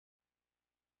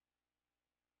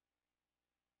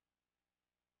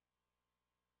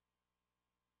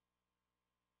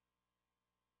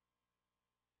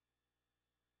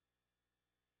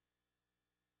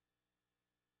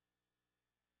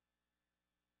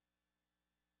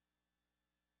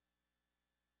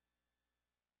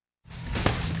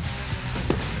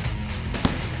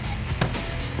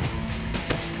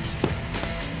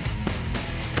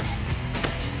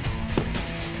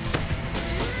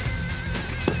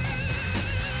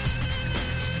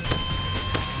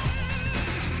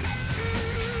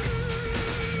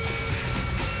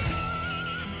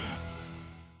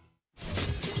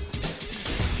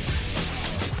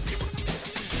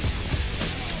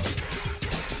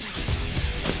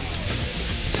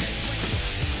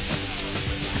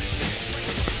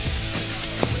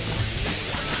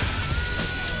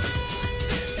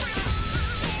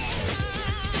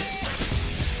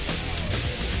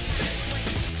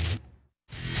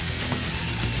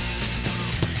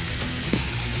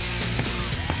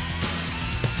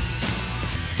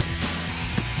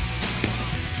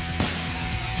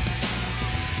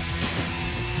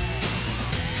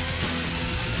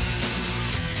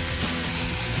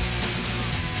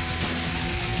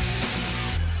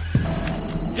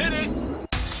Hit it!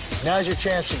 Now's your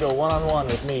chance to go one-on-one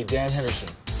with me, Dan Henderson.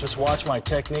 Just watch my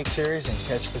technique series and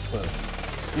catch the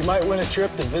clue. You might win a trip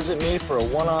to visit me for a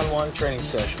one-on-one training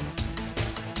session.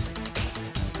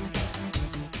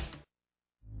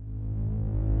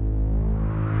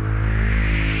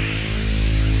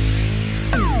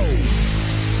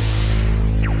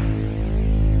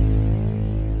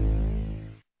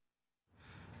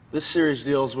 This series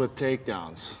deals with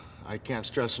takedowns. I can't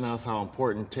stress enough how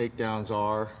important takedowns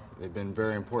are. They've been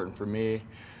very important for me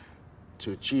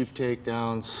to achieve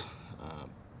takedowns,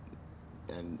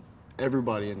 and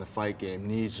everybody in the fight game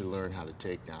needs to learn how to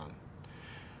take down.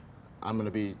 I'm going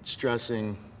to be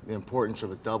stressing the importance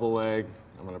of a double leg.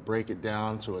 I'm going to break it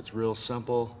down so it's real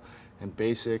simple and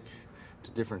basic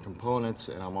to different components,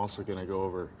 and I'm also going to go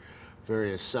over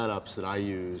various setups that I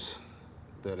use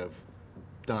that have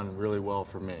done really well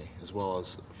for me, as well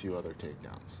as a few other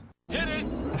takedowns. Hit it!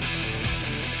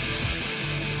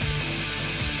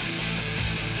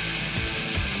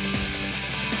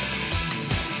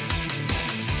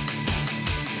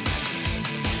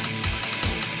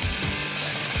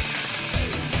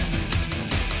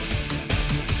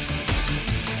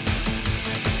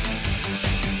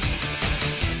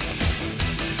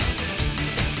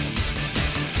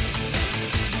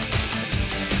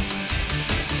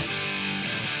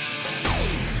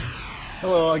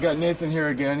 Hello, I got Nathan here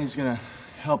again. He's going to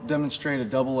help demonstrate a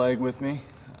double leg with me.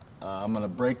 I'm going to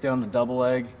break down the double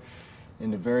leg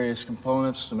into various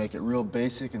components to make it real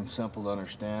basic and simple to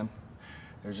understand.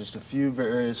 There's just a few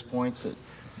various points that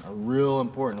are real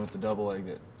important with the double leg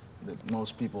that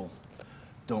most people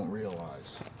don't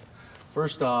realize.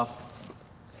 First off,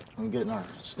 I'm getting our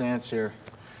stance here.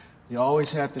 You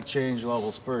always have to change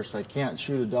levels first. I can't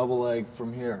shoot a double leg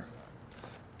from here.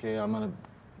 Okay, I'm going to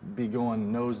be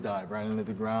going nosedive right into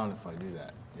the ground if I do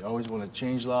that. You always want to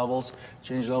change levels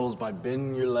by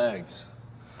bending your legs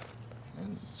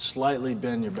and slightly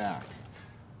bend your back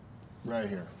right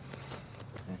here.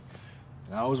 Okay.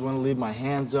 And I always want to leave my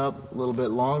hands up a little bit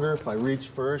longer. If I reach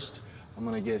first, I'm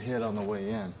going to get hit on the way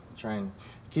in. Try and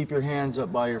keep your hands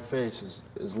up by your face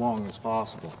as long as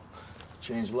possible.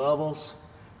 Change levels.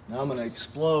 Now I'm going to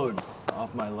explode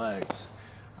off my legs.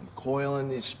 I'm coiling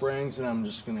these springs and I'm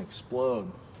just going to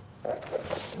explode.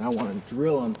 And I want to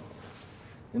drill him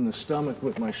in the stomach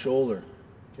with my shoulder,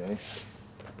 okay?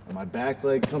 And my back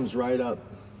leg comes right up,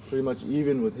 pretty much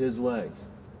even with his legs,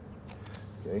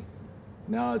 okay?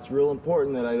 Now it's real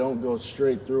important that I don't go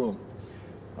straight through him.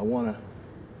 I want to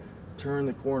turn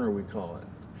the corner, we call it.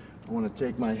 I want to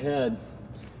take my head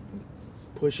and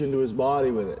push into his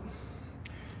body with it.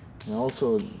 And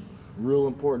also, real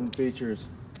important features,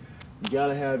 you got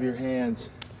to have your hands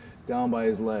down by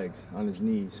his legs, on his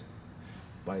knees,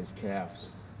 by his calves.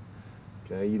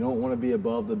 Okay, you don't want to be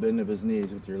above the bend of his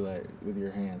knees with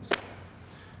your hands.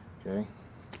 Okay,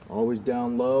 always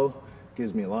down low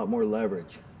gives me a lot more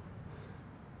leverage.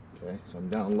 Okay, so I'm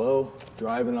down low,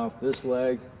 driving off this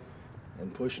leg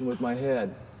and pushing with my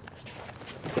head.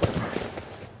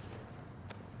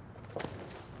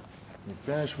 You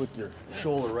finish with your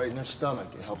shoulder right in his stomach.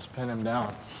 It helps pin him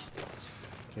down.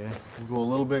 Okay, we'll go a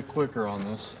little bit quicker on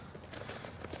this.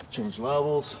 Change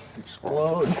levels,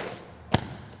 explode,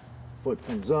 foot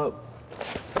comes up,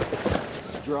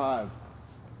 drive.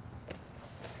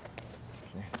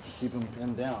 Okay, keep him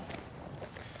pinned down.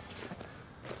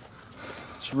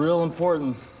 It's real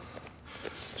important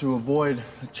to avoid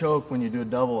a choke when you do a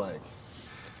double leg.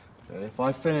 Okay, if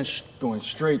I finish going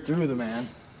straight through the man,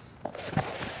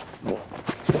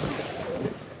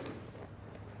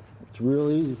 it's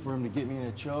real easy for him to get me in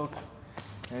a choke,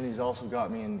 and he's also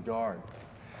got me in guard.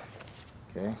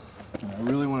 Okay, and I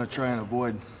really want to try and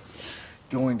avoid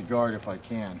going to guard if I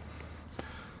can.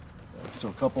 So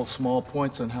a couple small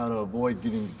points on how to avoid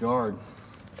getting to guard.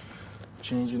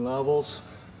 Changing levels,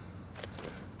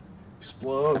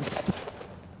 explode,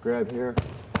 grab here.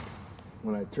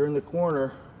 When I turn the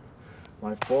corner,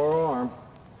 my forearm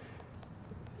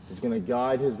is going to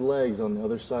guide his legs on the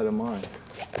other side of mine.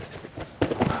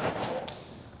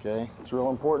 Okay, it's real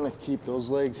important to keep those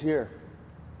legs here.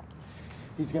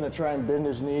 He's going to try and bend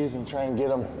his knees and try and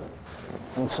get him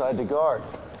inside the guard.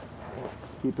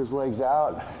 Keep his legs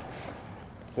out.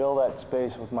 Fill that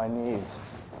space with my knees.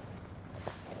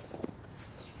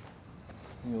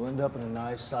 You'll end up in a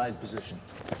nice side position.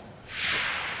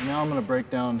 Now I'm going to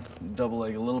break down the double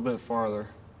leg a little bit farther.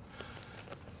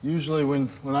 Usually when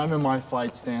I'm in my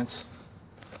fight stance,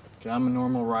 okay, I'm a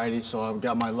normal righty, so I've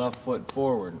got my left foot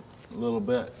forward a little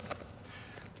bit.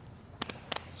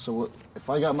 So if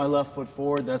I got my left foot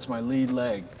forward, that's my lead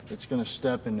leg. It's going to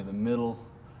step into the middle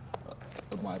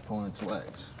of my opponent's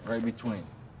legs, right between.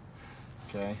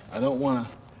 Okay, I don't want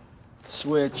to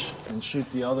switch and shoot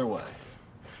the other way.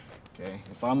 Okay,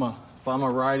 if I'm a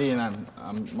righty and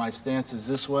my stance is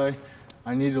this way,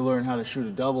 I need to learn how to shoot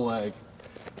a double leg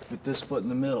with this foot in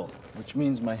the middle, which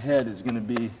means my head is going to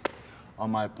be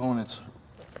on my opponent's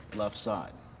left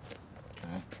side.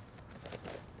 Okay,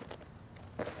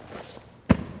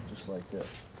 just like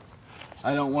this.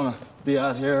 I don't want to be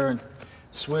out here and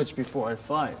switch before I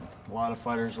fight. A lot of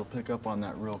fighters will pick up on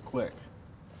that real quick.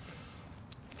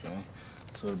 Okay,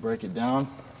 so to break it down,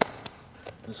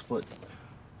 this foot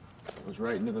goes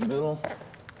right into the middle,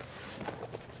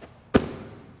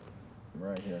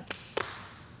 right here.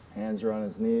 Hands are on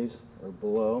his knees or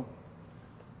below.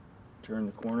 Turn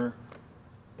the corner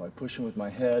by pushing with my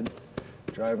head,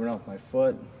 driving off my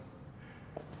foot.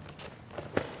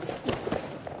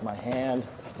 My hand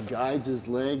guides his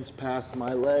legs past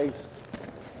my legs,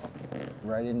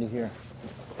 right into here.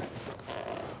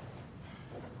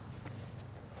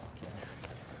 Okay.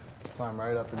 Climb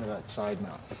right up into that side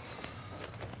mount.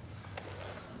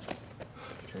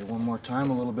 Okay, one more time,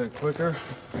 a little bit quicker.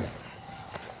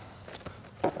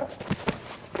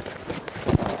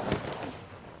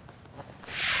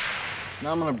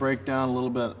 Now I'm going to break down a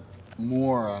little bit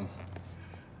more on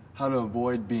how to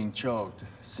avoid being choked.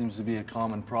 Seems to be a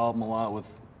common problem a lot with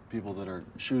people that are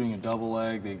shooting a double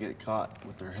leg. They get caught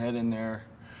with their head in there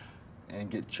and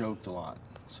get choked a lot.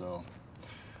 So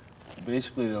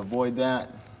basically, to avoid that,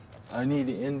 I need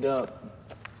to end up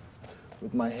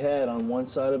with my head on one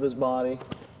side of his body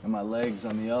and my legs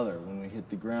on the other when we hit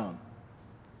the ground.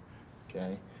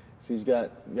 Okay? If he's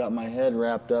got my head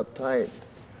wrapped up tight,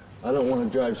 I don't want to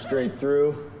drive straight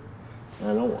through,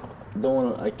 and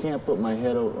I can't put my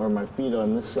head or my feet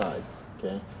on this side.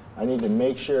 Okay? I need to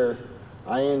make sure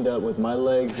I end up with my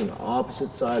legs on the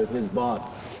opposite side of his body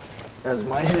as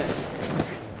my head,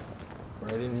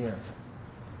 right in here.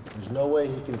 There's no way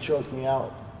he can choke me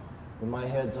out when my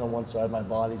head's on one side, my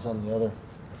body's on the other.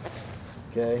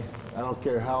 Okay? I don't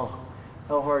care how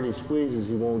hard he squeezes,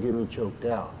 he won't get me choked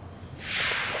out.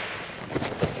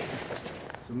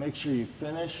 So make sure you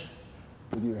finish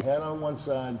with your head on one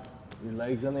side, your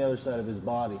legs on the other side of his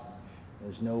body.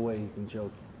 There's no way he can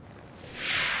choke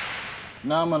you.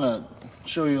 Now I'm going to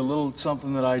show you a little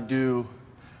something that I do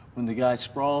when the guy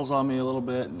sprawls on me a little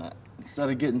bit, and instead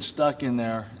of getting stuck in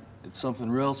there, it's something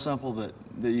real simple that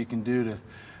you can do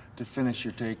to finish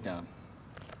your takedown.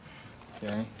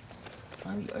 Okay?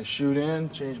 I shoot in,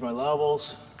 change my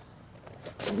levels,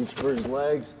 reach for his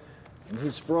legs, and he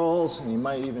sprawls, and he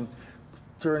might even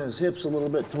turn his hips a little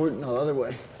bit toward the other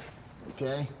way.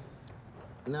 Okay?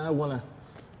 Now I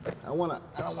don't want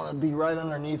to be right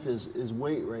underneath his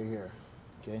weight right here.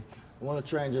 Okay? I want to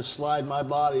try and just slide my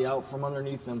body out from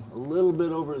underneath him a little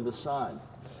bit over to the side.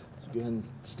 So go ahead and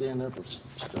stand up and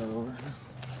start over.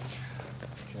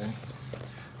 Okay?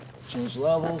 Change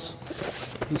levels.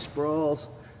 He sprawls.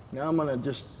 Now I'm going to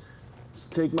just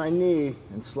take my knee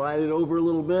and slide it over a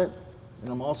little bit. And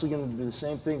I'm also going to do the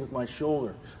same thing with my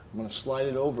shoulder. I'm going to slide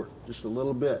it over just a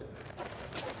little bit.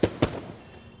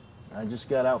 I just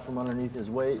got out from underneath his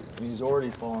weight, and he's already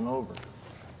fallen over.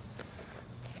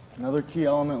 Another key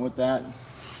element with that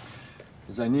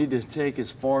is I need to take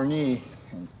his far knee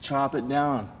and chop it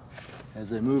down.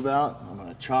 As I move out, I'm going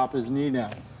to chop his knee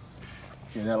down.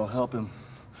 Okay, that'll help him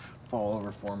fall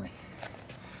over for me.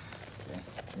 Okay,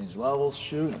 change levels,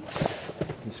 shoot.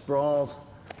 He sprawls.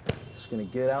 Just going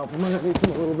to get out from underneath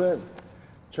him a little bit,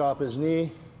 chop his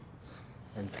knee,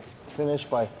 and finish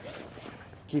by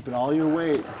keeping all your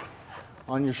weight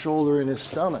on your shoulder and his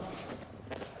stomach.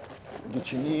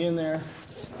 Get your knee in there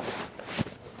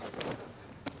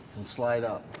and slide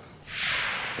up.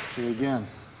 Okay, again,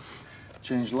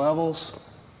 change levels,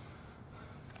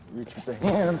 reach with the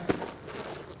hand.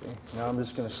 Okay, now I'm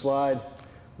just going to slide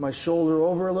my shoulder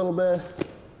over a little bit,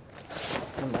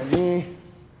 and my knee,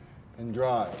 and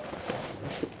drive.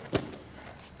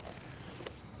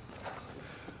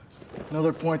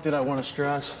 Another point that I want to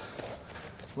stress,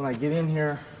 when I get in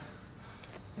here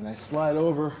and I slide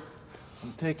over,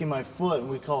 I'm taking my foot, and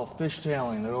we call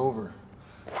fishtailing it over.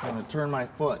 I'm going to turn my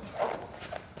foot.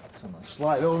 So I'm going to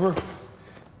slide over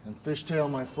and fishtail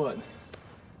my foot.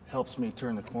 Helps me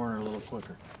turn the corner a little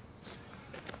quicker.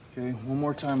 Okay, one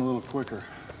more time a little quicker.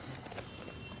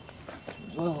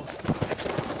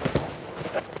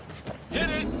 Hit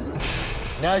it!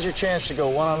 Now's your chance to go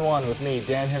one-on-one with me,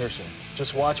 Dan Henderson.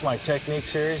 Just watch my technique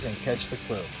series and catch the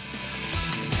clue.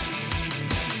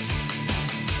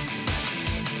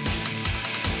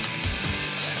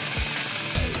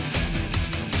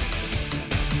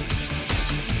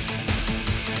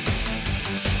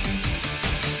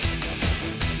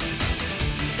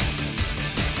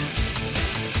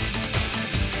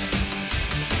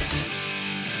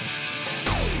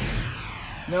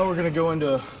 Now we're going to go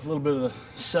into a little bit of the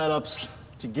setups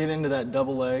to get into that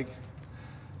double leg.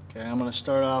 Okay, I'm going to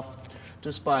start off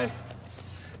just by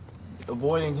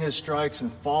avoiding his strikes and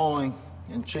following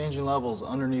and changing levels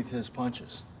underneath his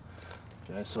punches.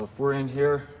 Okay, so if we're in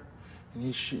here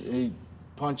and he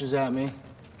punches at me,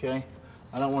 okay,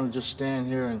 I don't want to just stand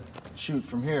here and shoot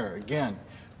from here. Again,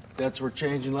 that's where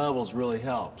changing levels really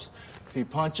helps. If he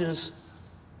punches,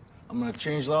 I'm going to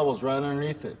change levels right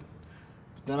underneath it.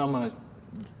 But then I'm going to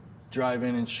drive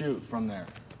in and shoot from there.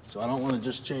 So I don't want to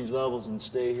just change levels and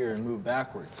stay here and move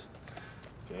backwards.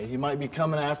 Okay, he might be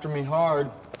coming after me hard.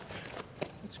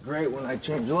 It's great when I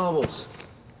change levels.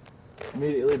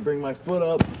 Immediately bring my foot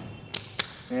up.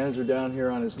 Hands are down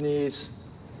here on his knees.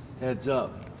 Heads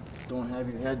up. Don't have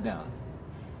your head down.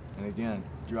 And again,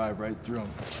 drive right through him.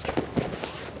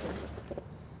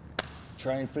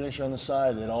 Try and finish on the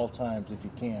side at all times if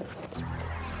you can.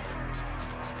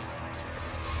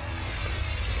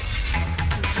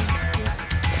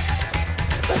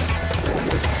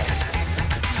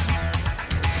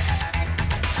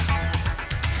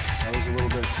 That was a little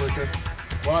bit quicker.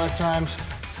 A lot of times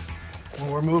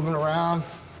when we're moving around,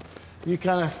 you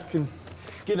kind of can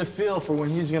get a feel for when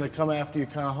he's going to come after you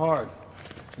kind of hard.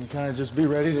 You kind of just be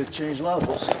ready to change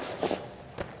levels.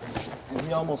 And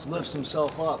he almost lifts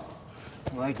himself up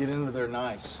when I get into there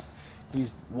nice.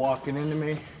 He's walking into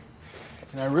me,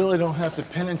 and I really don't have to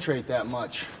penetrate that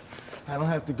much. I don't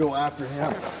have to go after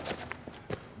him.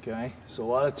 Okay? So a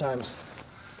lot of times,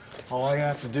 all I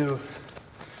have to do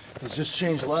is just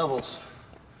change levels,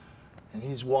 and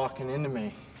he's walking into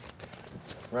me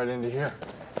right into here.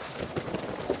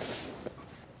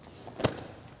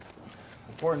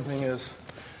 Important thing is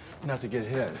not to get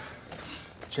hit.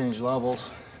 Change levels.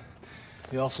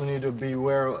 You also need to be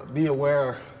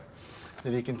aware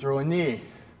that he can throw a knee.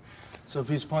 So if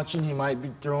he's punching, he might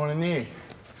be throwing a knee.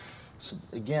 So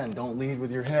again, don't lead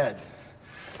with your head.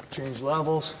 Change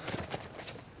levels.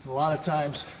 A lot of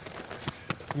times,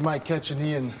 you might catch a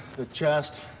knee in the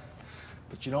chest,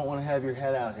 but you don't want to have your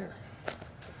head out here.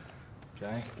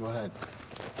 Okay, go ahead.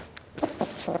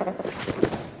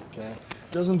 Okay.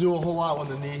 Doesn't do a whole lot when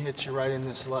the knee hits you right in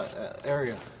this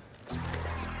area.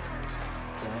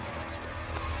 Okay.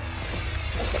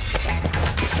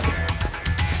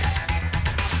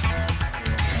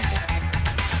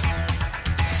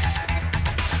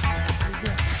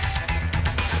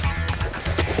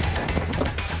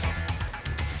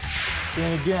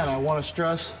 And again, I want to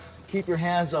stress, keep your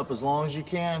hands up as long as you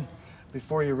can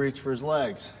before you reach for his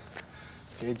legs.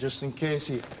 Okay, just in case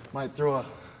he might throw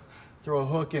a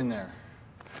hook in there.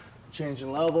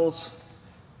 Changing levels,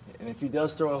 and if he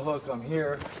does throw a hook, I'm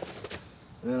here,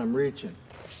 and then I'm reaching.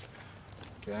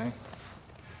 Okay?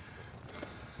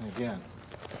 And again.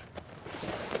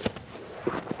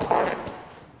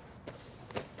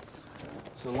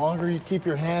 So the longer you keep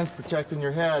your hands protecting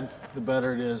your head, the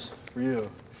better it is for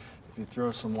you if you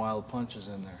throw some wild punches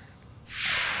in there.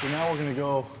 So now we're going to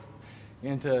go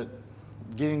into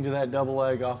getting to that double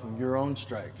leg off of your own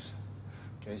strikes.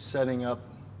 Okay, setting up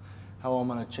how I'm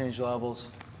going to change levels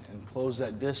and close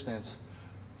that distance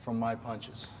from my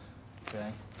punches. Okay,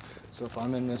 so if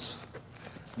I'm in this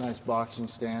nice boxing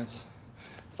stance,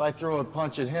 if I throw a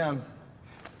punch at him,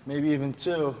 maybe even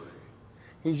two,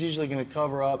 he's usually going to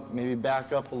cover up, maybe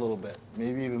back up a little bit,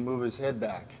 maybe even move his head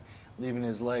back, leaving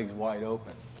his legs wide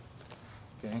open.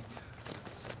 Okay,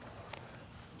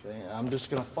 okay, I'm just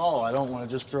going to follow. I don't want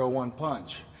to just throw one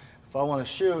punch. If I want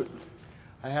to shoot,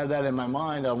 I have that in my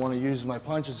mind. I want to use my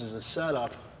punches as a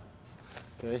setup.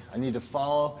 Okay, I need to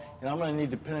follow, and I'm going to need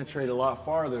to penetrate a lot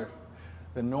farther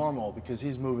than normal because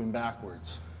he's moving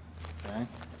backwards. Okay.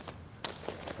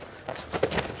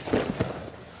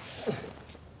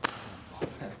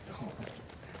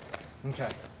 Okay.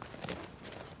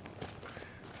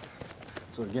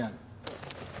 So again.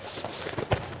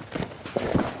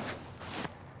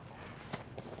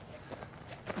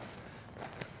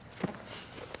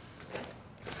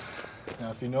 Now,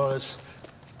 if you notice,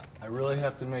 I really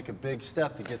have to make a big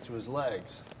step to get to his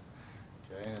legs.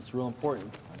 Okay, and it's real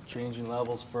important. I'm changing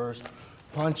levels first,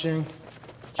 punching,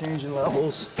 changing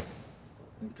levels,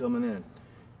 and coming in.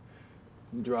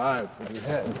 And drive with your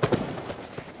head.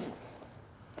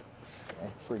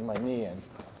 Okay, bring my knee in.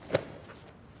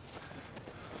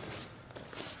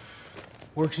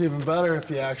 Works even better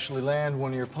if you actually land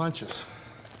one of your punches.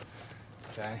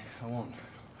 Okay, I won't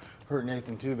hurt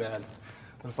Nathan too bad.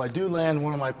 But if I do land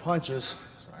one of my punches,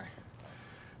 sorry,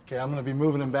 okay, I'm going to be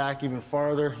moving him back even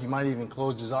farther. He might even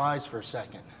close his eyes for a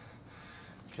second.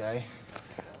 Okay?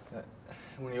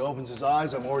 When he opens his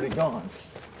eyes, I'm already gone.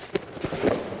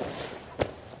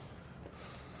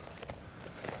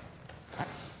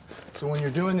 So when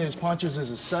you're doing these punches as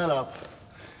a setup,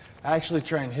 actually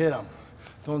try and hit them.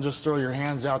 Don't just throw your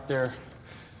hands out there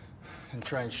and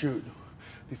try and shoot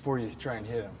before you try and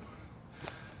hit them.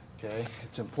 Okay,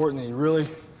 it's important that you really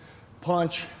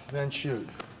punch, then shoot.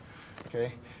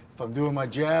 Okay, if I'm doing my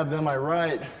jab, then my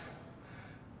right,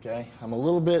 okay, I'm a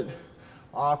little bit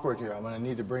awkward here. I'm going to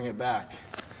need to bring it back.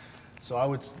 So I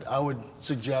would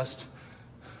suggest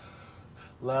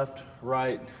left,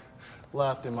 right,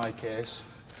 left in my case.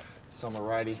 So I'm a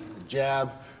righty.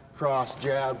 Jab, cross,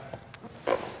 jab,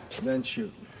 then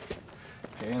shoot.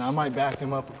 Okay, and I might back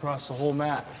him up across the whole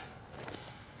mat.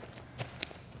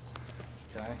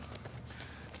 Okay.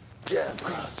 Jab,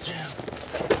 cross, jab.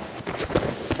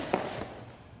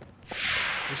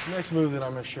 This next move that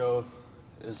I'm going to show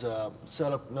is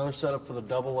another setup for the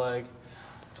double leg.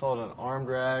 It's called an arm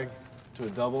drag to a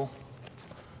double.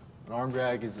 An arm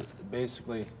drag is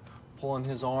basically pulling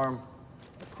his arm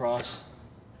across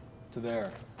to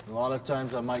there. And a lot of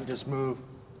times I might just move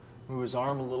his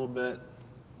arm a little bit,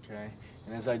 okay?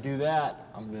 And as I do that,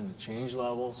 I'm going to change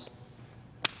levels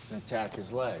and attack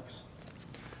his legs.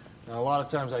 Now a lot of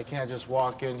times I can't just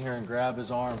walk in here and grab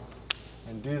his arm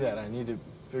and do that. I need to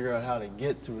figure out how to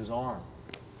get to his arm.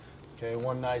 Okay,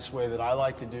 one nice way that I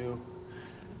like to do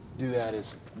that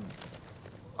is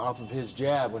off of his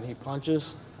jab. When he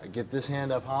punches, I get this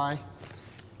hand up high.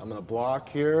 I'm going to block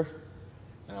here,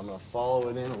 and I'm going to follow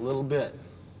it in a little bit.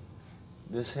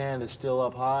 This hand is still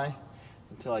up high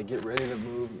until I get ready to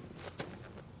move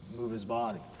his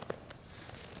body.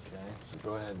 Okay, so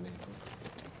go ahead, Nathan.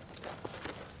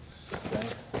 Okay,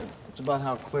 it's about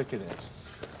how quick it is.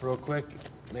 Real quick,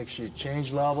 make sure you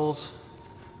change levels.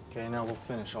 Okay, now we'll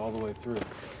finish all the way through.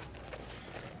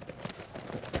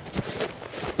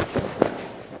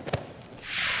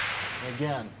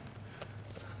 Again,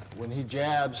 when he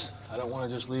jabs, I don't want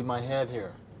to just leave my head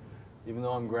here. Even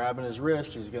though I'm grabbing his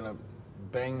wrist, he's going to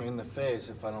bang me in the face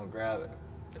if I don't grab it,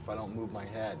 if I don't move my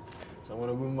head. So I'm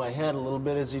going to move my head a little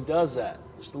bit as he does that,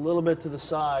 just a little bit to the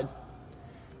side.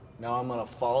 Now I'm going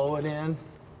to follow it in,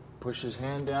 push his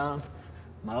hand down.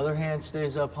 My other hand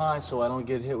stays up high so I don't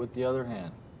get hit with the other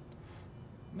hand.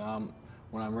 Now,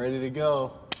 when I'm ready to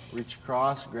go, reach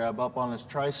across, grab up on his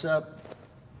tricep,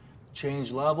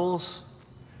 change levels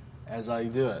as I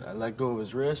do it. I let go of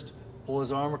his wrist, pull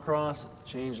his arm across,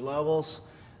 change levels.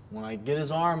 When I get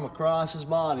his arm across his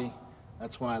body,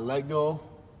 that's when I let go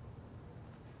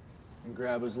and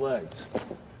grab his legs.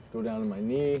 Go down to my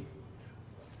knee,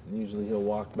 and usually he'll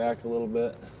walk back a little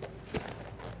bit.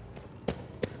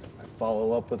 I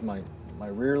follow up with my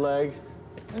rear leg,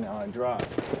 and now I drop.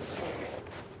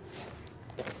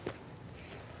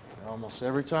 Almost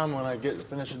every time when I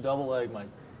finish a double leg, my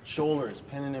shoulder is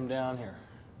pinning him down here.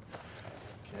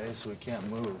 Okay, so he can't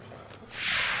move.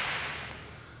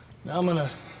 Now I'm going to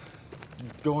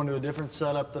go into a different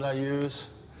setup that I use.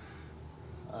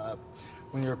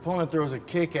 When your opponent throws a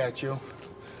kick at you,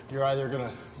 you're either going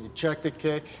to check the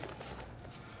kick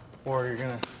or you're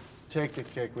going to take the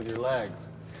kick with your leg.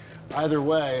 Either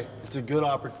way, it's a good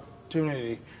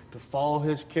opportunity to follow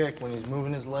his kick when he's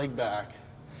moving his leg back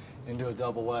into a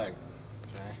double leg.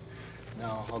 Okay?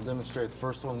 Now I'll demonstrate the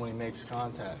first one when he makes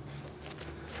contact.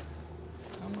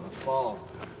 I'm going to follow.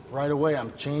 Right away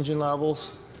I'm changing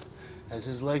levels. As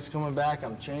his leg's coming back,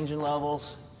 I'm changing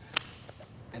levels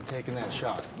and taking that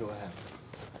shot. Go ahead.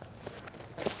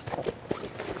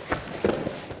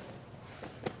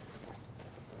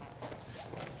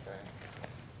 Okay.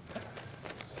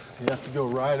 You have to go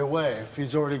right away. If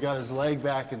he's already got his leg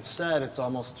back and set, it's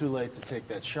almost too late to take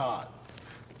that shot.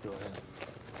 Go ahead.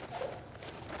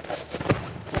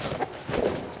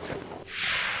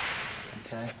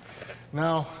 Okay.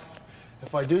 Now,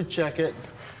 if I do check it,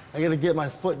 I got to get my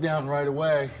foot down right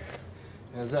away.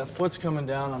 And as that foot's coming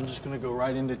down, I'm just going to go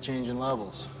right into changing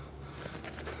levels.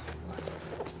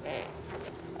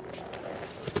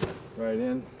 Right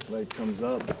in, leg comes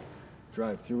up,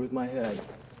 drive through with my head.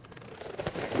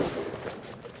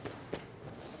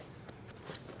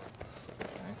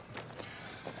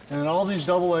 And in all these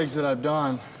double legs that I've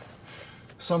done,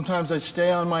 sometimes I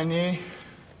stay on my knee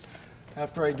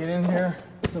after I get in here.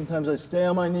 Sometimes I stay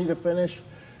on my knee to finish.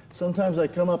 Sometimes I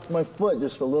come up to my foot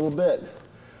just a little bit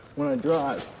when I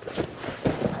drive.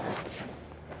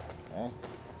 Okay.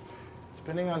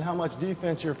 Depending on how much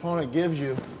defense your opponent gives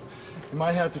you, you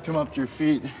might have to come up to your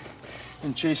feet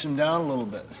and chase him down a little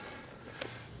bit.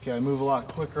 Okay, I move a lot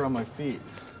quicker on my feet.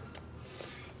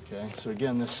 Okay, so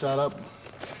again, this setup,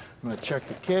 I'm going to check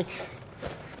the kick,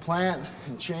 plant,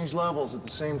 and change levels at the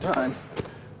same time.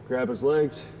 Grab his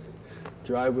legs,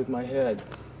 drive with my head.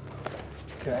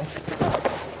 Okay?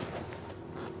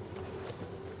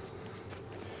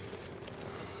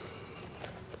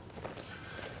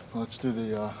 Let's do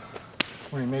the,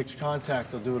 when he makes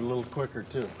contact, they'll do it a little quicker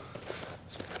too.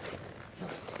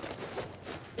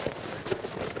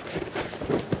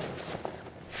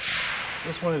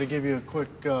 Just wanted to give you a quick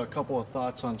couple of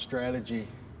thoughts on strategy.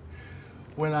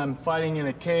 When I'm fighting in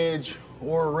a cage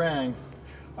or a ring,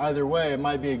 either way, it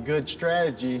might be a good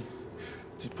strategy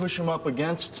to push him up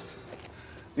against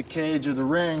the cage or the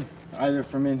ring, either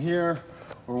from in here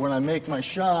or when I make my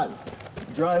shot,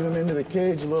 drive him into the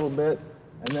cage a little bit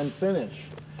and then finish.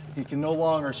 He can no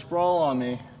longer sprawl on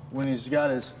me when he's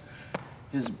got his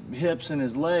hips and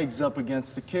his legs up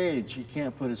against the cage. He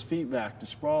can't put his feet back to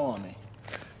sprawl on me.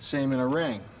 Same in a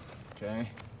ring, okay?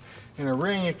 In a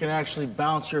ring, you can actually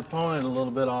bounce your opponent a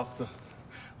little bit off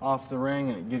the ring,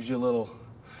 and it gives you a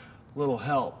little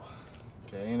help,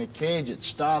 okay? In a cage, it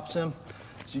stops him,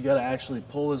 so you got to actually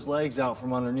pull his legs out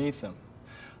from underneath him.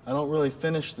 I don't really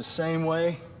finish the same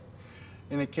way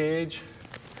in a cage,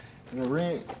 in a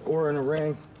ring, or in a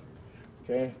ring,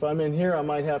 okay? If I'm in here, I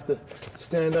might have to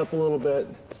stand up a little bit,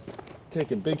 take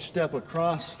a big step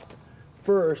across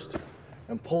first,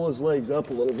 and pull his legs up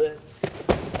a little bit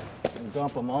and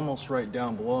dump him almost right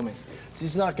down below me. So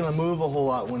he's not going to move a whole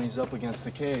lot when he's up against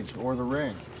the cage or the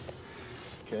ring.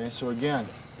 Okay, so again,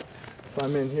 if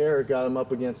I'm in here, got him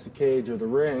up against the cage or the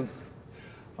ring,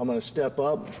 I'm going to step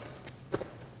up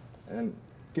and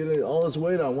get all his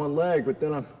weight on one leg, but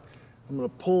then I'm going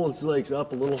to pull his legs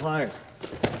up a little higher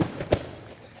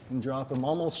and drop him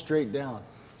almost straight down.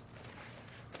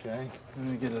 Okay, let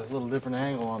me get a little different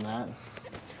angle on that.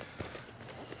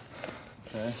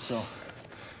 Okay, so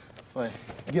if I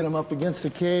get him up against the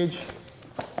cage,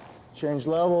 change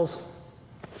levels,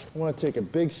 I want to take a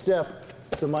big step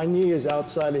so my knee is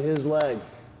outside of his leg.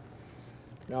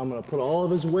 Now I'm going to put all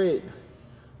of his weight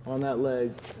on that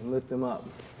leg and lift him up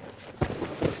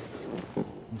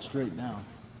and straight down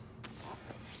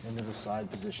into the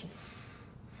side position.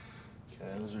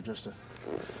 Okay, those are just a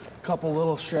couple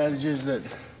little strategies that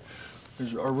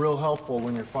are real helpful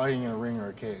when you're fighting in a ring or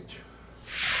a cage.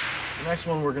 The next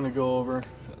one we're going to go over,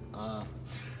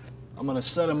 I'm going to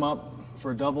set him up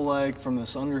for a double leg from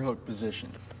this underhook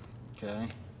position, okay?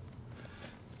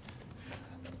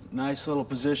 Nice little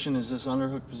position is this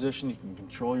underhook position. You can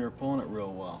control your opponent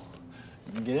real well.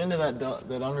 You can get into that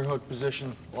underhook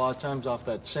position a lot of times off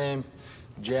that same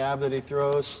jab that he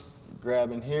throws,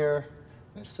 grab in here.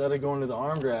 Instead of going to the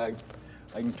arm drag,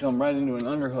 I can come right into an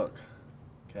underhook,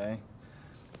 okay?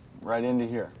 Right into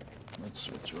here. Let's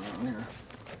switch around here.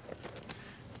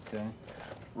 Okay,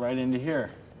 right into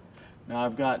here. Now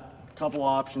I've got a couple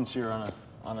options here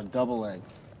on a double leg.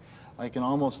 I can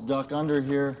almost duck under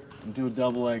here and do a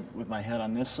double leg with my head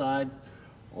on this side,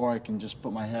 or I can just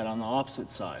put my head on the opposite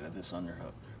side of this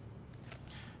underhook.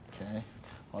 Okay,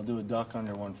 I'll do a duck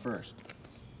under one first.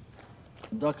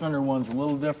 The duck under one's a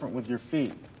little different with your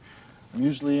feet. I'm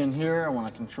usually in here. I want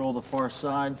to control the far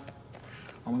side.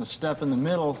 I'm going to step in the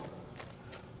middle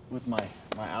with my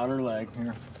outer leg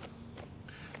here.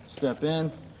 Step in,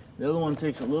 the other one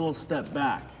takes a little step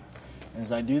back.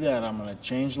 As I do that, I'm going to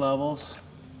change levels,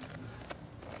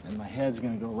 and my head's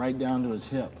going to go right down to his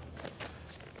hip,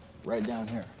 right down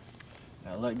here.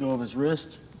 Now let go of his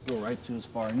wrist, go right to his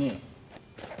far knee.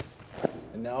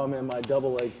 And now I'm in my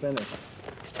double leg finish.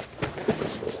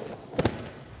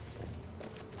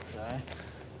 Okay,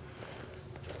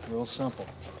 real simple.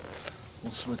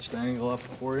 We'll switch the angle up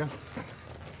for you.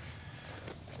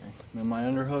 Okay, I'm in my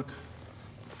underhook.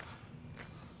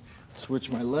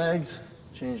 Switch my legs,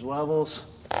 change levels.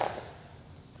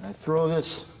 And I throw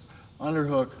this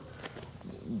underhook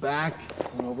back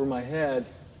and over my head,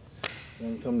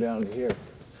 and then come down to here.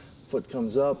 Foot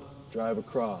comes up, drive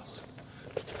across.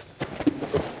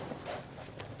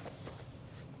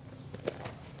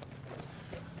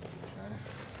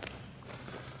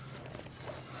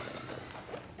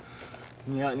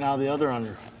 Okay. Now the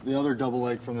other double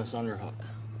leg from this underhook.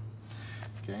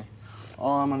 Okay.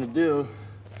 All I'm going to do.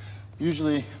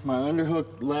 Usually my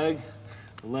underhook leg,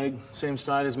 the leg same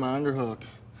side as my underhook,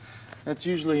 that's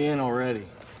usually in already.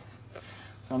 So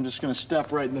I'm just going to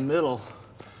step right in the middle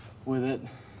with it,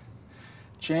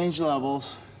 change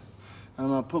levels, and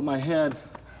I'm going to put my head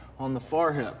on the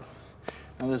far hip.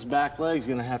 Now this back leg's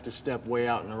going to have to step way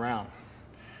out and around.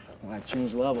 When I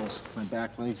change levels, my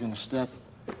back leg's going to step,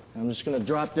 and I'm just going to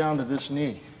drop down to this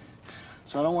knee.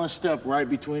 So I don't want to step right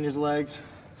between his legs.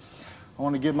 I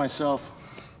want to give myself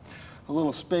a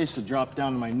little space to drop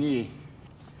down to my knee,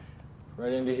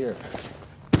 right into here.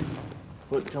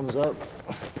 Foot comes up,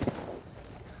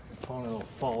 opponent will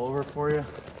fall over for you.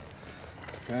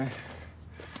 Okay,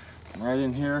 right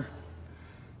in here,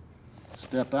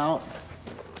 step out,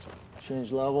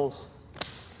 change levels,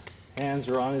 Hands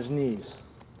are on his knees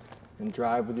and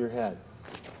drive with your head.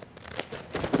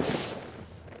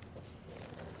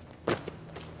 Okay.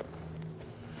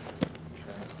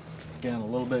 Again, a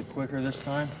little bit quicker this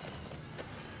time.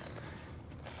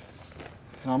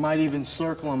 And I might even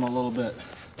circle him a little bit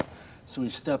so he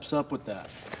steps up with that.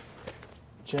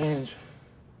 Change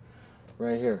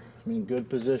right here. I'm in good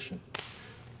position.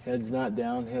 Head's not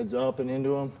down, head's up and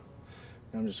into him.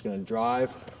 And I'm just going to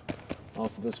drive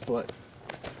off of this foot.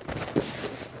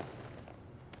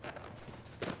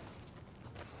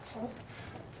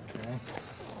 Okay.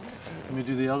 Let me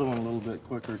do the other one a little bit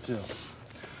quicker too.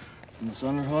 From this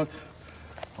underhook,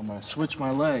 I'm going to switch my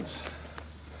legs.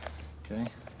 Okay.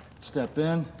 Step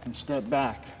in and step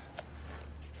back.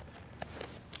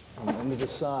 I'm into the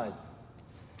side.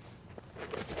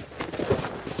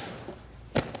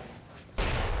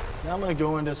 Now I'm going to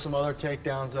go into some other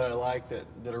takedowns that I like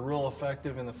that are real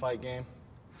effective in the fight game.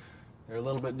 They're a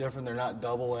little bit different. They're not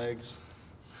double legs,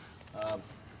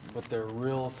 but they're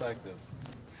real effective.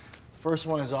 First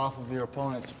one is off of your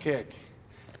opponent's kick.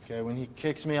 Okay, when he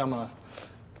kicks me, I'm going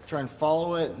to try and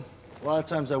follow it. A lot of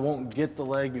times I won't get the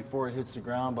leg before it hits the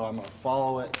ground, but I'm going to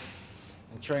follow it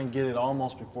and try and get it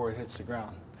almost before it hits the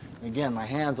ground. And again, my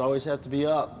hands always have to be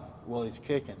up while he's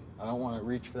kicking. I don't want to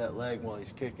reach for that leg while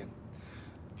he's kicking.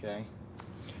 Okay.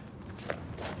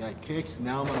 Guy kicks,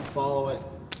 now I'm going to follow it,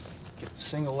 get the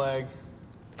single leg,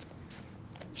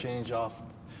 change off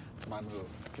my move.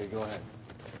 Okay, go ahead.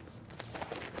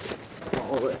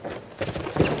 Follow it.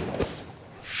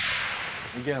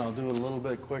 Again, I'll do it a little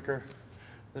bit quicker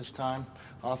this time.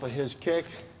 Off of his kick,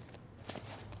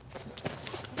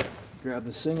 grab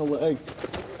the single leg,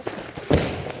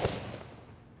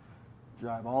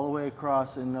 drive all the way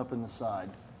across and up in the side.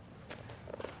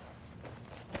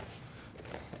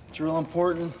 It's real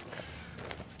important.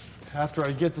 After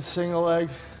I get the single leg,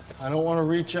 I don't want to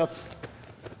reach up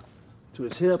to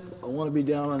his hip. I want to be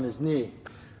down on his knee.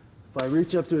 If I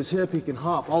reach up to his hip, he can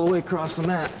hop all the way across the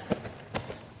mat.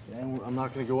 And I'm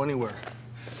not going to go anywhere.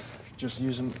 Just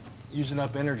using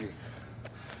up energy.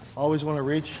 Always want to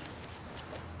reach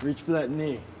for that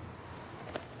knee.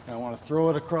 And I want to throw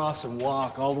it across and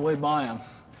walk all the way by him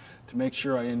to make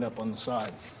sure I end up on the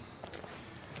side.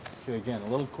 Okay, again, a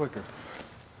little quicker.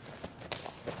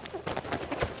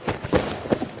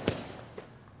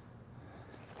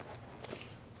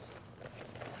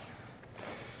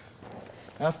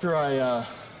 After I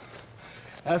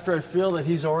feel that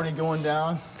he's already going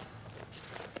down,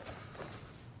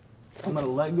 I'm going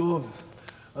to let go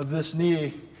of this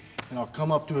knee and I'll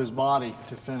come up to his body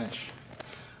to finish.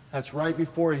 That's right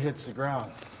before he hits the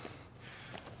ground.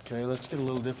 Okay, let's get a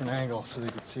little different angle so they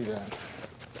can see that.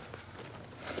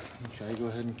 Okay, go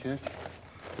ahead and kick.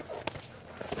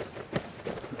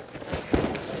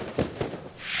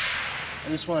 I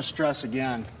just want to stress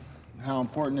again how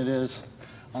important it is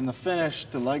on the finish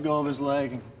to let go of his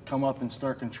leg and come up and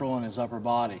start controlling his upper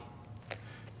body.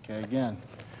 Okay, again,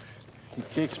 he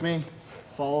kicks me,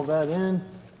 follow that in,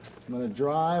 I'm going to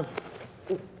drive.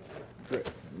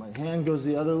 My hand goes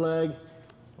the other leg,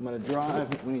 I'm going to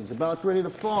drive. When he's about ready to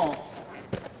fall,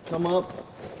 come up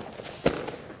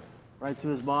right to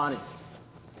his body.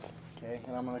 Okay,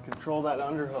 and I'm going to control that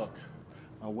underhook.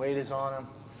 My weight is on him.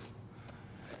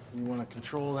 You want to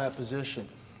control that position.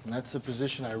 And that's the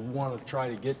position I want to try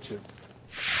to get to.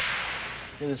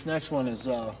 Okay, this next one is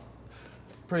a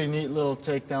pretty neat little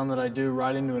takedown that I do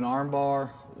right into an arm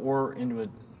bar or into a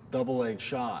double leg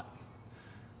shot.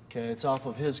 Okay, it's off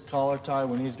of his collar tie.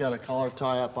 When he's got a collar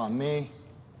tie up on me,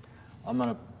 I'm going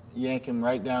to yank him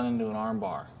right down into an arm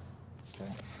bar.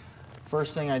 Okay.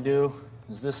 First thing I do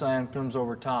is this hand comes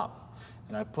over top,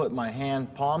 and I put my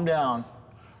hand palm down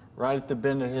right at the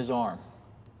bend of his arm.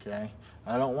 Okay,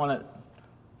 I don't want it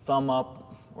thumb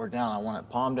up or down. I want it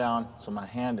palm down so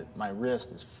my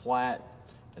wrist is flat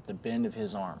at the bend of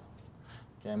his arm.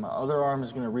 Okay, my other arm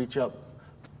is going to reach up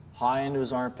high into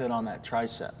his armpit on that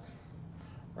tricep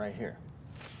right here.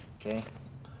 Okay,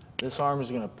 this arm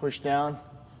is going to push down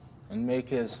and make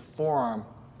his forearm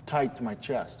tight to my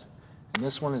chest. And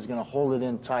this one is going to hold it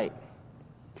in tight.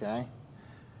 Okay,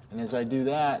 and as I do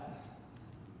that,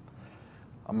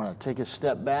 I'm going to take a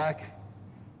step back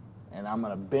and I'm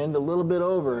going to bend a little bit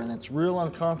over, and it's real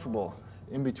uncomfortable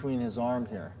in between his arm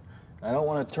here. I don't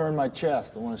want to turn my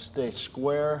chest. I want to stay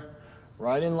square,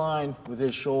 right in line with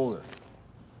his shoulder,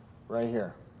 right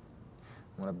here.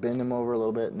 I'm going to bend him over a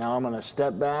little bit. Now I'm going to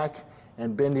step back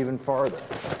and bend even farther.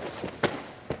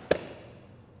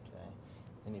 Okay.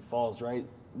 And he falls right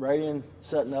in,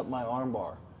 setting up my arm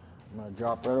bar. I'm going to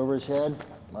drop right over his head.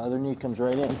 My other knee comes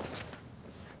right in,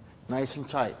 nice and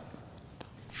tight.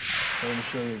 Let me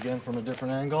show you again from a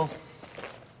different angle.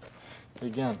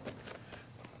 Again,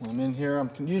 when I'm in here, I'm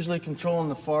usually controlling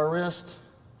the far wrist.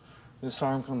 This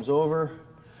arm comes over.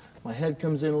 My head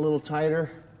comes in a little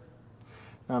tighter.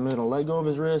 Now I'm going to let go of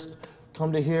his wrist,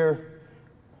 come to here,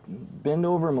 bend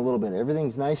over him a little bit.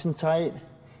 Everything's nice and tight.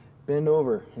 Bend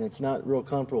over. And it's not real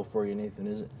comfortable for you, Nathan,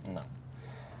 is it? No.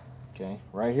 Okay,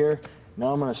 right here.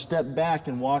 Now I'm going to step back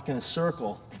and walk in a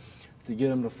circle to get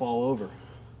him to fall over.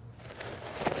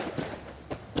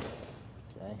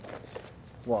 Okay,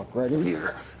 walk right into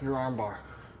your arm bar.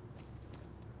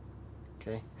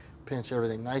 Okay, pinch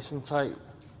everything nice and tight.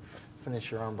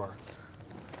 Finish your arm bar.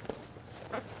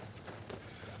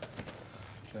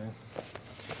 Okay,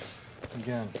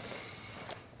 again.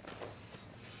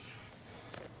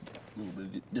 A little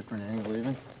bit different angle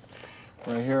even.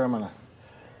 Right here, I'm going to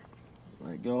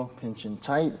let go, pinch in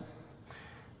tight.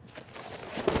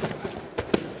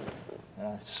 And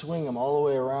I swing him all the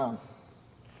way around.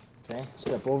 Okay,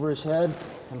 step over his head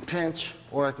and pinch,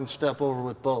 or I can step over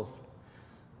with both.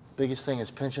 Biggest thing is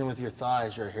pinching with your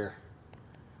thighs right here.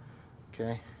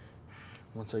 Okay,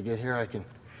 once I get here, I can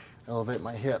elevate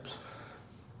my hips.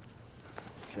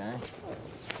 Okay.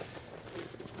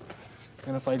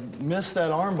 And if I miss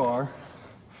that arm bar,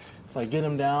 if I get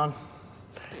him down,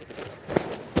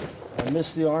 I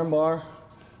miss the arm bar,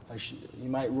 you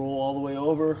might roll all the way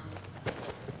over.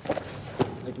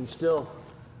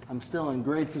 I'm still in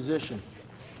great position.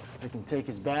 I can take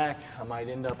his back, I might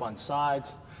end up on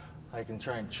sides, I can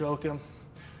try and choke him.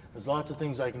 There's lots of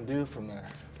things I can do from there.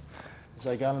 As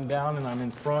I got him down and I'm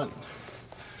in front,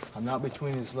 I'm not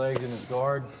between his legs and his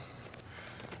guard.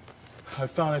 I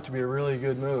found it to be a really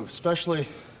good move, especially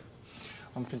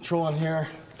I'm controlling here.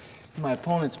 My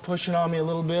opponent's pushing on me a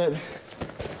little bit.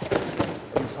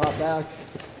 Just hop back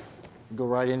and go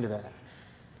right into that.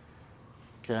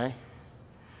 Okay?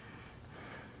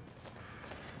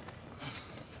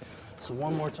 So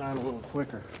one more time, a little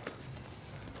quicker.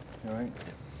 All right?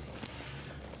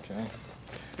 Okay.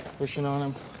 Pushing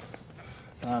on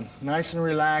him. Nice and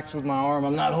relaxed with my arm.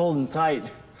 I'm not holding tight.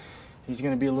 He's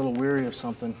going to be a little weary of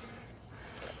something.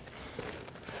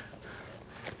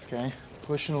 Okay,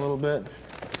 pushing a little bit,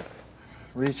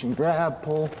 reach and grab,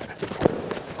 pull,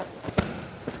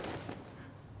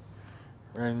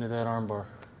 right into that arm bar.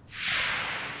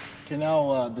 Okay,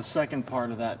 now the second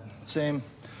part of that same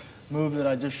move that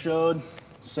I just showed,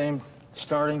 same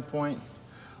starting point.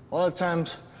 A lot of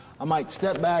times I might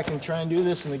step back and try and do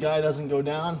this and the guy doesn't go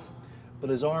down, but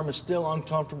his arm is still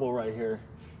uncomfortable right here.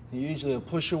 He usually will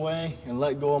push away and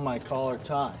let go of my collar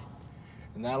tie,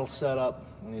 and that'll set up,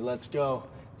 when he lets go,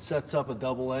 sets up a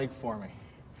double leg for me.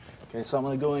 Okay, so I'm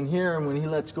going to go in here, and when he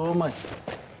lets go of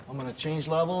I'm going to change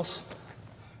levels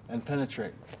and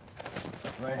penetrate.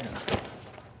 Right here.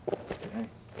 Okay,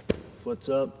 foot's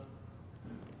up,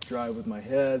 drive with my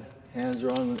head, hands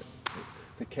are on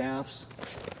the calves,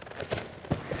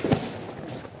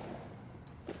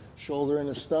 shoulder in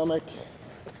the stomach,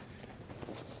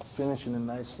 finish in a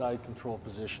nice side control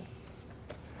position.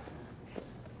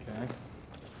 Okay.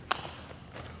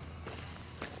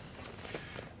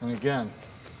 And again,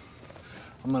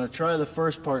 I'm going to try the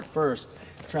first part first,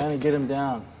 trying to get him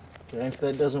down. Okay, if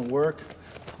that doesn't work,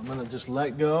 I'm going to just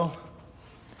let go.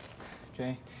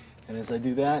 Okay, and as I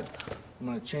do that, I'm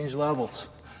going to change levels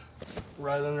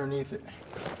right underneath it.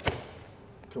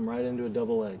 Come right into a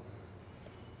double leg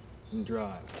and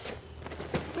drive.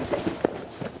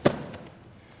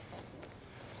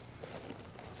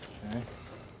 Okay,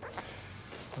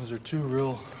 those are two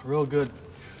real good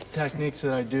techniques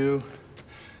that I do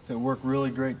that work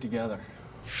really great together.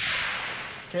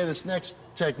 Okay, this next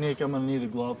technique I'm going to need a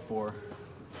glove for.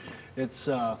 It's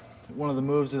one of the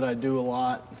moves that I do a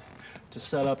lot to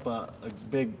set up a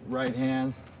big right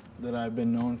hand that I've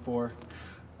been known for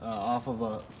off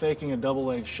of faking a double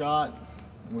leg shot.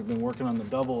 We've been working on the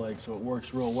double leg, so it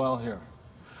works real well here.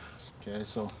 Okay,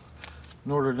 so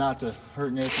in order not to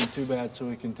hurt Nathan too bad so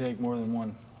we can take more than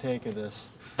one take of this,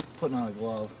 putting on a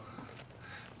glove.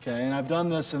 Okay, and I've done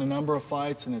this in a number of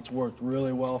fights, and it's worked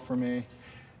really well for me,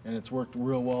 and it's worked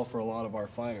real well for a lot of our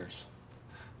fighters.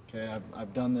 Okay,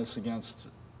 I've done this against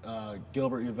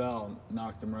Gilbert Yvel,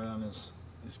 knocked him right on his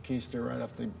keister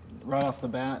right off the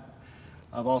bat.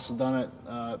 I've also done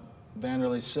it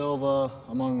Vanderlei Silva,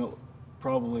 among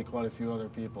probably quite a few other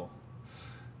people.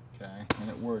 Okay, and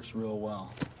it works real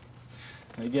well.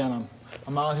 And again,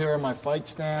 I'm out here in my fight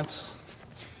stance.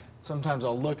 Sometimes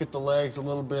I'll look at the legs a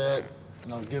little bit,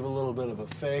 and I'll give a little bit of a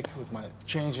fake with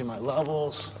changing my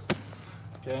levels.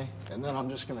 Okay, and then I'm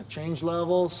just going to change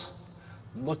levels.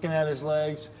 I'm looking at his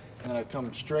legs, and then I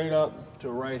come straight up to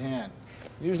a right hand.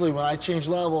 Usually when I change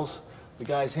levels, the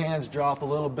guy's hands drop a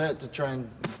little bit to try and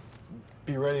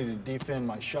be ready to defend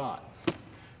my shot.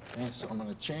 Okay, so I'm going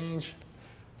to change,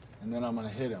 and then I'm going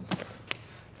to hit him.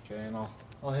 Okay, and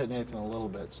I'll hit Nathan a little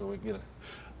bit so we get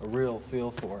a real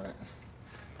feel for it.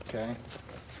 Okay,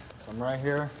 so I'm right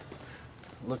here,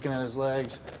 looking at his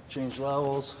legs, change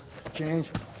levels, change,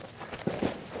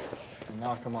 and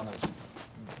knock him on his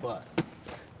butt.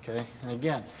 Okay, and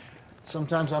again,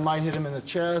 sometimes I might hit him in the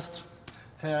chest,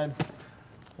 head.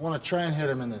 I want to try and hit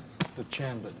him in the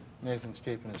chin, but Nathan's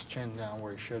keeping his chin down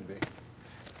where he should be.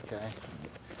 Okay,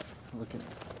 looking.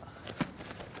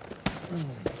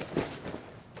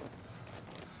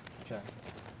 Okay,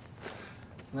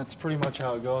 and that's pretty much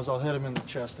how it goes. I'll hit him in the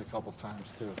chest a couple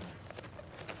times too.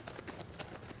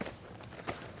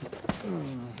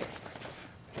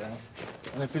 Okay,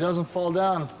 and if he doesn't fall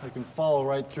down, I can follow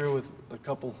right through with a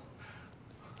couple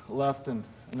left and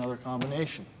another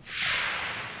combination.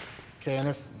 Okay, and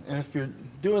if you're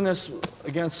doing this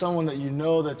against someone that you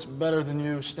know that's better than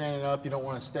you standing up, you don't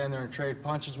want to stand there and trade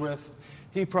punches with,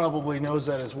 he probably knows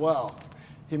that as well.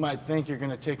 He might think you're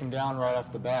going to take him down right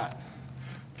off the bat.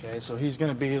 Okay, so he's going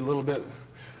to be a little bit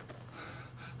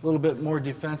more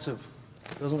defensive.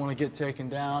 Doesn't want to get taken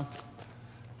down.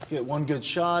 Get one good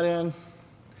shot in.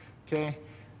 Okay,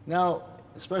 now,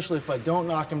 especially if I don't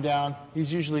knock him down,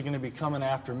 he's usually going to be coming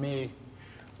after me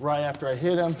right after I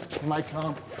hit him. He might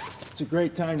come. It's a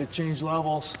great time to change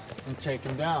levels and take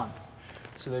him down.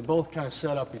 So they both kind of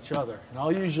set up each other. And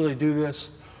I'll usually do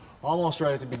this almost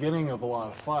right at the beginning of a lot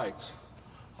of fights.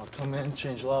 I'll come in,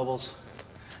 change levels,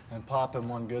 and pop him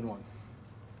one good one.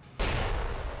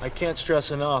 I can't stress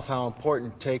enough how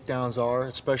important takedowns are,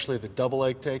 especially the double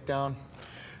leg takedown.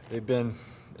 They've been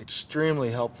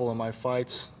extremely helpful in my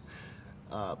fights.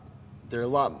 They're a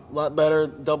lot better.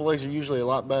 Double legs are usually a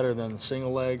lot better than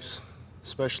single legs,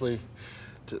 especially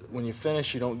when you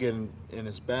finish, you don't get in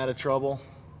as bad of trouble.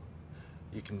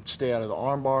 You can stay out of the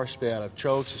arm bar, stay out of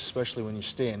chokes, especially when you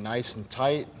stay in nice and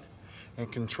tight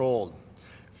and controlled.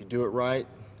 If you do it right,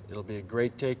 it'll be a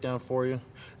great takedown for you,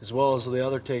 as well as the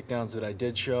other takedowns that I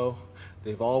did show.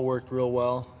 They've all worked real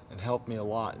well and helped me a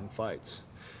lot in fights.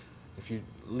 If you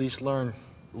at least learn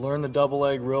the double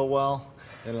leg real well,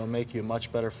 then it'll make you a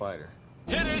much better fighter.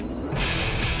 Hit it!